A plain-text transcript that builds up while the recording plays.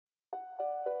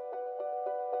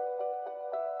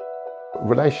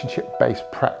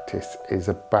Relationship-based practice is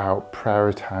about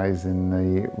prioritising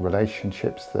the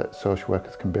relationships that social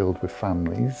workers can build with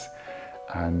families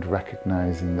and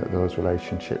recognising that those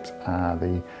relationships are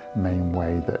the main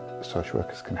way that social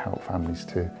workers can help families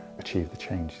to achieve the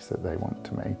changes that they want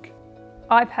to make.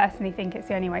 I personally think it's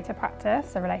the only way to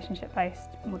practice a relationship-based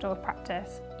model of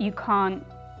practice. You can't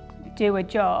do a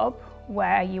job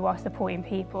where you are supporting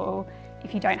people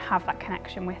if you don't have that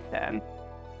connection with them.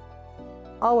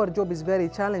 Our job is very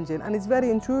challenging and it's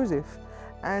very intrusive,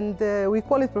 and we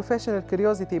call it professional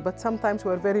curiosity, but sometimes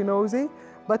we're very nosy.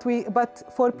 But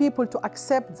for people to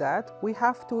accept that, we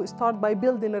have to start by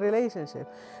building a relationship,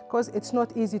 because it's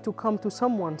not easy to come to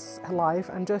someone's life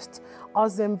and just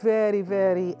ask them very,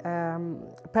 very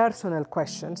personal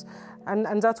questions.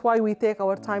 And that's why we take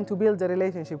our time to build a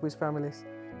relationship with families.